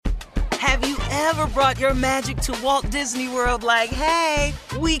Have you ever brought your magic to Walt Disney World like, hey,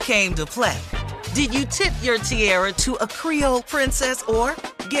 we came to play? Did you tip your tiara to a Creole princess or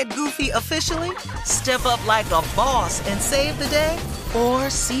get goofy officially? Step up like a boss and save the day? Or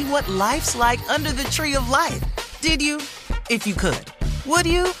see what life's like under the tree of life? Did you? If you could. Would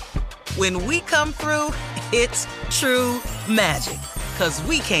you? When we come through, it's true magic. 'Cause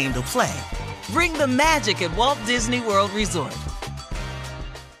we came to play. Bring the magic at Walt Disney World Resort.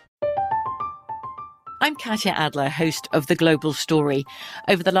 I'm Katya Adler, host of The Global Story.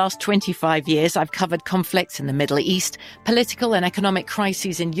 Over the last 25 years, I've covered conflicts in the Middle East, political and economic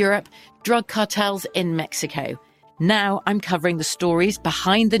crises in Europe, drug cartels in Mexico. Now I'm covering the stories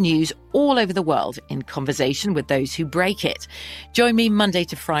behind the news all over the world in conversation with those who break it. Join me Monday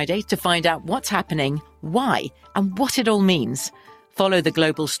to Friday to find out what's happening, why, and what it all means. Follow The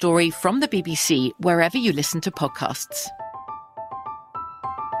Global Story from the BBC wherever you listen to podcasts.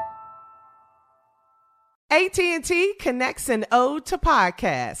 AT&T connects an ode to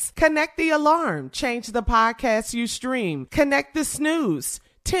podcasts. Connect the alarm. Change the podcast you stream. Connect the snooze.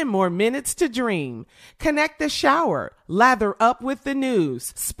 10 more minutes to dream. Connect the shower. Lather up with the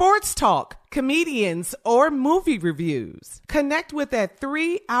news. Sports talk, comedians, or movie reviews. Connect with that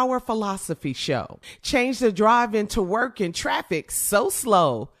 3-hour philosophy show. Change the drive into work in traffic so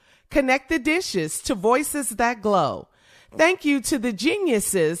slow. Connect the dishes to voices that glow. Thank you to the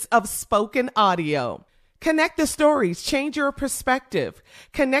geniuses of spoken audio. Connect the stories, change your perspective.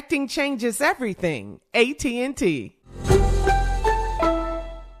 Connecting changes everything. AT&T.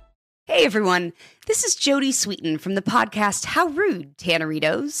 Hey everyone, this is Jodie Sweetin from the podcast How Rude,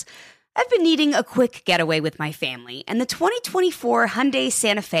 Tanneritos. I've been needing a quick getaway with my family, and the 2024 Hyundai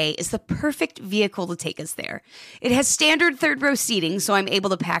Santa Fe is the perfect vehicle to take us there. It has standard third-row seating, so I'm able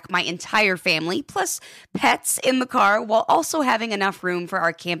to pack my entire family, plus pets, in the car, while also having enough room for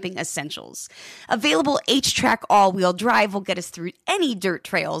our camping essentials. Available H-Track all-wheel drive will get us through any dirt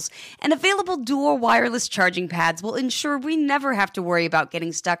trails, and available dual wireless charging pads will ensure we never have to worry about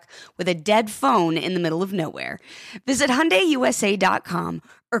getting stuck with a dead phone in the middle of nowhere. Visit HyundaiUSA.com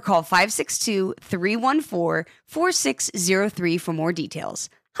or call 562-314-4603 for more details.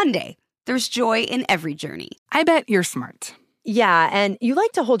 Hyundai, there's joy in every journey. I bet you're smart. Yeah, and you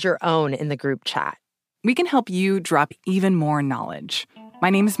like to hold your own in the group chat. We can help you drop even more knowledge. My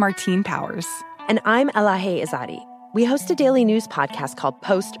name is Martine Powers. And I'm Elahe Izadi. We host a daily news podcast called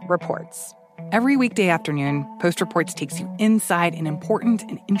Post Reports. Every weekday afternoon, Post Reports takes you inside an important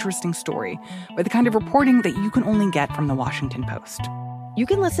and interesting story with the kind of reporting that you can only get from the Washington Post. You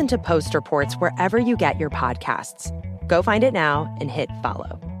can listen to Post Reports wherever you get your podcasts. Go find it now and hit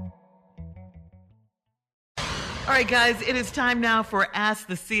follow. All right, guys, it is time now for Ask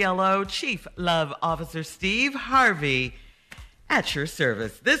the CLO, Chief Love Officer Steve Harvey, at your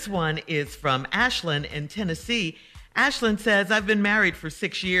service. This one is from Ashland in Tennessee. Ashland says, I've been married for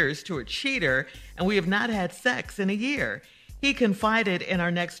 6 years to a cheater, and we have not had sex in a year. He confided in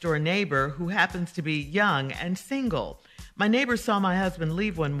our next-door neighbor, who happens to be young and single. My neighbor saw my husband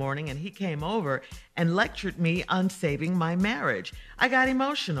leave one morning, and he came over and lectured me on saving my marriage. I got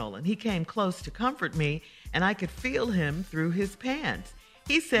emotional, and he came close to comfort me, and I could feel him through his pants.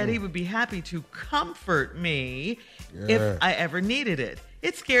 He said he would be happy to comfort me if I ever needed it.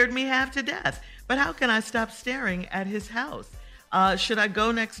 It scared me half to death. But how can I stop staring at his house? Should I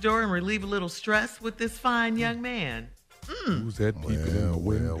go next door and relieve a little stress with this fine young man? Who's that peeping in the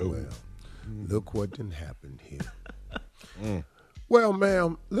window? Well. Look what done happened here. Well,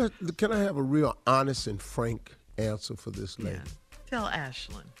 ma'am, can I have a real honest and frank answer for this lady? Yeah. Tell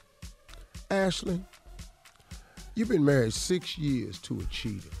Ashlyn. Ashlyn, you've been married 6 years to a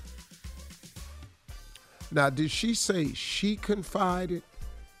cheater. Now, did she say she confided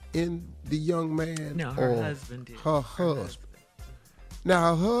in the young man? No, her husband did. Her husband.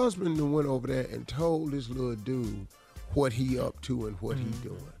 Now, her husband went over there and told this little dude what he up to and what he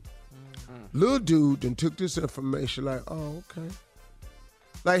doing. Little dude then took this information like, oh, okay.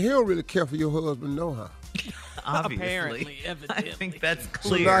 Like, he don't really care for your husband, no how. Obviously. Apparently, evidently. I think that's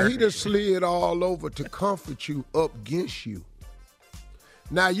clear. So now he just slid all over to comfort you up against you.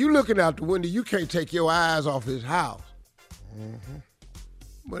 Now you looking out the window, you can't take your eyes off his house.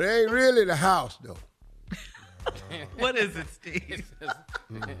 But it ain't really the house, though. What is it, Steve?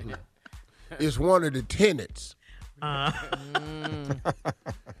 It's one of the tenants.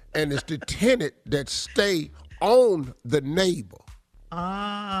 And it's the tenant that stay on the neighbor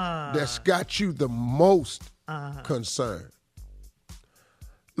that's got you the most concerned.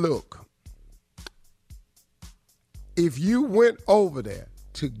 Look, if you went over there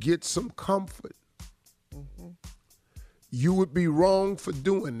to get some comfort, you would be wrong for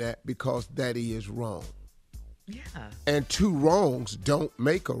doing that because that is wrong. Yeah. And two wrongs don't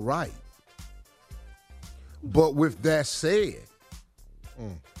make a right. But with that said,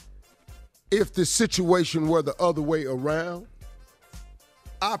 if the situation were the other way around,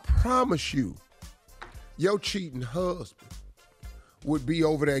 I promise you, your cheating husband would be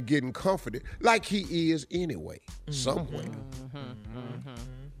over there getting comforted like he is anyway, somewhere.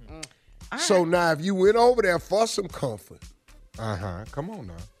 So now if you went over there for some comfort. Come on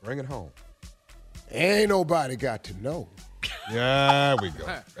now. Bring it home. Ain't nobody got to know. There we go.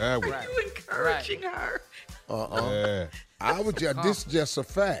 There we go. Are you encouraging her? Yeah. This is just a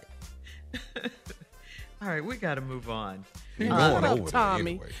fact. All right, we got to move on. She's going over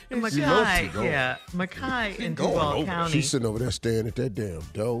Tommy? there anyway. Mackay in Duval County. She's sitting over there staring at that damn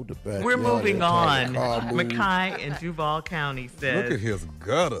door. The back. We're moving on. Mackay Mackay in Duval County says, Look at his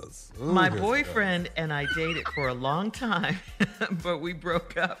gutters. Ooh, my his boyfriend and I dated for a long time, but we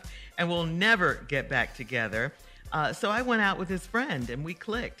broke up and we'll never get back together. So I went out with his friend and we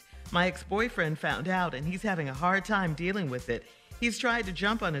clicked. My ex-boyfriend found out and he's having a hard time dealing with it. He's tried to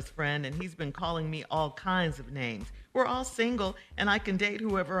jump on his friend and he's been calling me all kinds of names. We're all single and I can date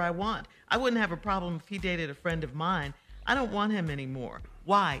whoever I want. I wouldn't have a problem if he dated a friend of mine. I don't want him anymore.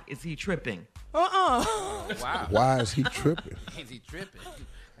 Why is he tripping? Wow. Why is he tripping? Is he tripping?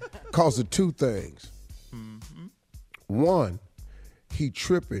 Cause of two things. One, he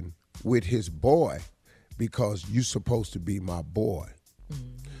tripping with his boy because you supposed to be my boy.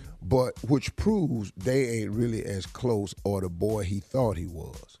 But which proves they ain't really as close or the boy he thought he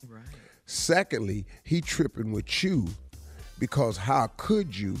was. Right. Secondly, he tripping with you because how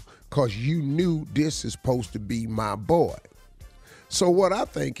could you? Because you knew this is supposed to be my boy. So what I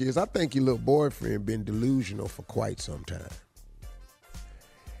think your little boyfriend been delusional for quite some time.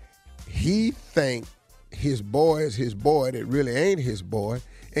 He think his boy is his boy that really ain't his boy,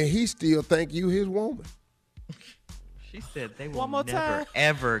 and he still think you his woman. She said they will never,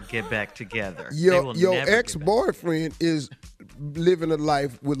 ever get back together. Your ex-boyfriend is living a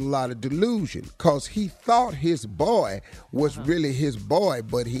life with a lot of delusion because he thought his boy was really his boy,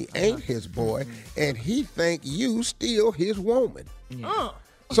 but he ain't his boy, and he think you still his woman.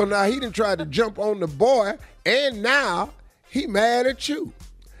 So now he done tried to jump on the boy, and now he mad at you.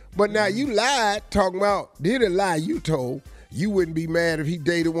 But now you lied, talking about, did a lie you told. You wouldn't be mad if he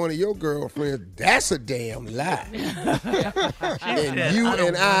dated one of your girlfriends. That's a damn lie. And you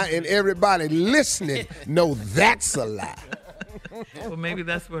and I and everybody listening know that's a lie. Well, maybe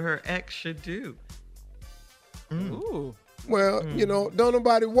that's what her ex should do. Ooh. Well, don't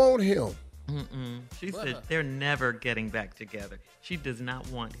nobody want him. She said they're never getting back together. She does not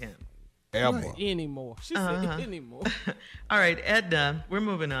want him. Ever. Anymore. She said anymore. All right, Edna, we're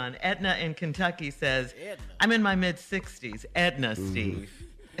moving on. Edna in Kentucky says, I'm in my mid-60s. Edna, Steve.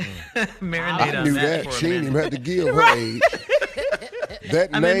 Marinate I on knew that that. for She a didn't even minute. have to give her age. That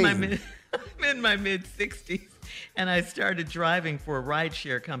I'm name. in my mid-60s, and I started driving for a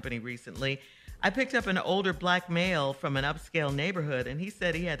rideshare company recently. I picked up an older black male from an upscale neighborhood, and he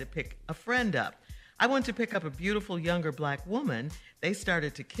said he had to pick a friend up. I went to pick up a beautiful younger black woman. They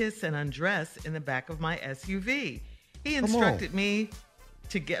started to kiss and undress in the back of my SUV. He instructed me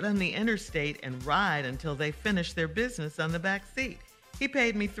to get on the interstate and ride until they finished their business on the back seat. He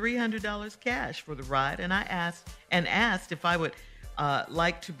paid me $300 cash for the ride, and I asked if I would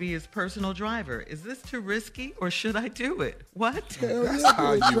like to be his personal driver. Is this too risky, or should I do it? What? That's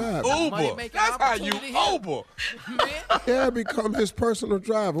how you Uber. That's how you Uber. Yeah, become his personal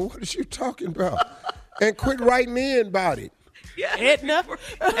driver. What is you talking about? And quit writing in about it. Yeah, Edna.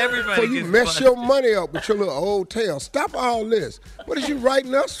 everybody. So you gets mess busted. your money up with your little old tail. Stop all this. What is you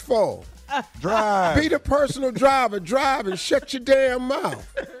writing us for? Drive. Be the personal driver. Drive and shut your damn mouth.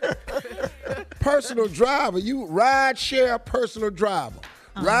 Personal driver. You ride share personal driver.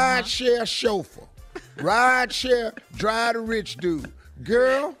 Ride share chauffeur. Ride share drive the rich dude.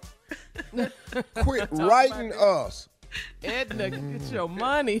 Girl, quit writing us. Edna, get your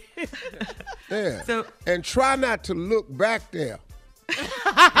money. Yeah. So- and try not to look back there. In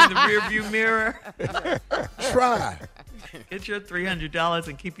the rearview mirror. Try. Get your $300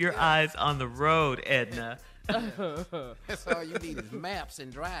 and keep your eyes on the road, Edna. That's all you need is maps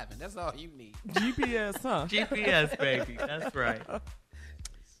and driving. That's all you need. GPS, huh? GPS, baby. That's right.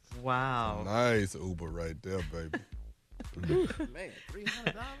 Wow. Nice Uber right there, baby. Man,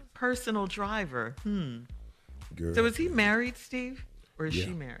 $300? Personal driver. Girl. So is he married, Steve? Or is Yeah.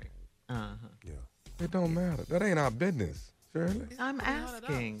 she married? Yeah. It don't matter. That ain't our business, Shirley. I'm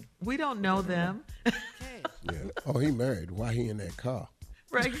asking. We don't know them. Yeah. Oh, he married. Why he in that car?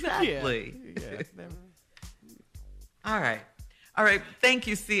 Right, exactly. Yeah. All right. Thank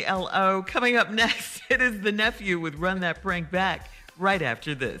you, CLO. Coming up next, it is the nephew with Run That Prank Back right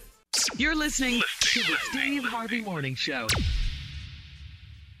after this. You're listening to the Steve Harvey Morning Show.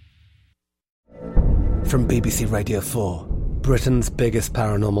 From BBC Radio 4, Britain's biggest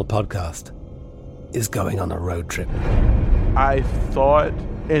paranormal podcast is going on a road trip. I thought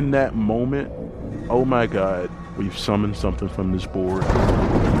in that moment, oh my God, we've summoned something from this board.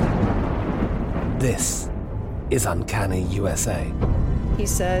 This is Uncanny USA. He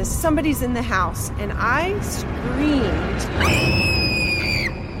says, somebody's in the house, and I screamed.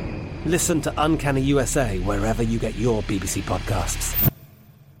 Listen to Uncanny USA wherever you get your BBC podcasts,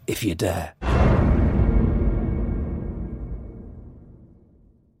 if you dare.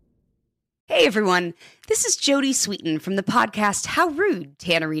 Hey everyone, this is Jodie Sweetin from the podcast How Rude,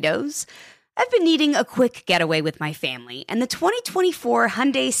 Tanneritos. I've been needing a quick getaway with my family, and the 2024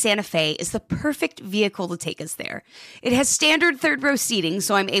 Hyundai Santa Fe is the perfect vehicle to take us there. It has standard third-row seating,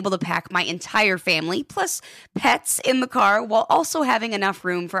 so I'm able to pack my entire family, plus pets, in the car, while also having enough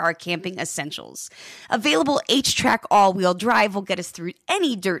room for our camping essentials. Available H-Track all-wheel drive will get us through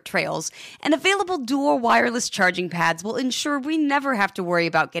any dirt trails, and available dual wireless charging pads will ensure we never have to worry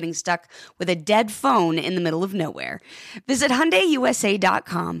about getting stuck with a dead phone in the middle of nowhere. Visit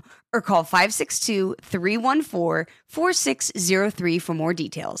HyundaiUSA.com or call 562-314-4603 for more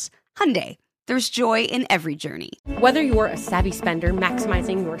details. Hyundai, there's joy in every journey. Whether you're a savvy spender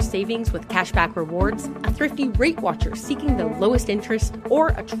maximizing your savings with cashback rewards, a thrifty rate watcher seeking the lowest interest, or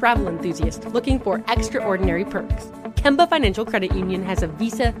a travel enthusiast looking for extraordinary perks, Kemba Financial Credit Union has a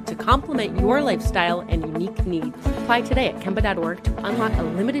visa to complement your lifestyle and unique needs. Apply today at Kemba.org to unlock a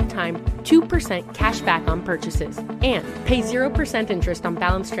limited-time 2% cash back on purchases and pay 0% interest on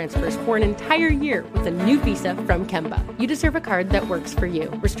balance transfers for an entire year with a new visa from Kemba. You deserve a card that works for you.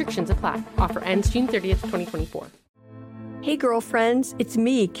 Restrictions apply. Offer ends June 30th, 2024. Hey girlfriends, it's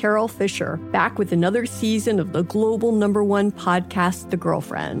me, Carol Fisher, back with another season of the global #1 podcast, The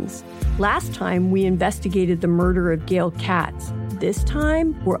Girlfriends. Last time, we investigated the murder of Gail Katz. This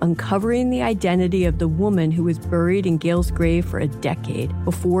time, we're uncovering the identity of the woman who was buried in Gail's grave for a decade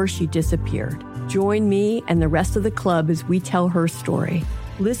before she disappeared. Join me and the rest of the club as we tell her story.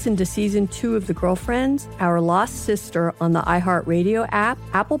 Listen to Season 2 of The Girlfriends, Our Lost Sister on the iHeartRadio app,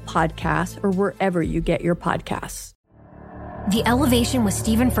 Apple Podcasts, or wherever you get your podcasts. The Elevation with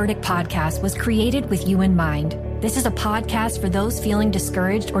Stephen Furtick podcast was created with you in mind. This is a podcast for those feeling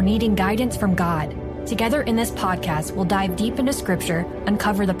discouraged or needing guidance from God. Together in this podcast, we'll dive deep into Scripture,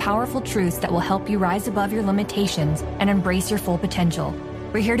 uncover the powerful truths that will help you rise above your limitations and embrace your full potential.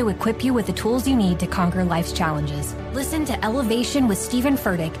 We're here to equip you with the tools you need to conquer life's challenges. Listen to Elevation with Stephen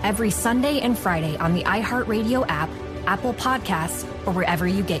Furtick every Sunday and Friday on the iHeartRadio app, Apple Podcasts, or wherever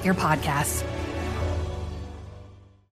you get your podcasts.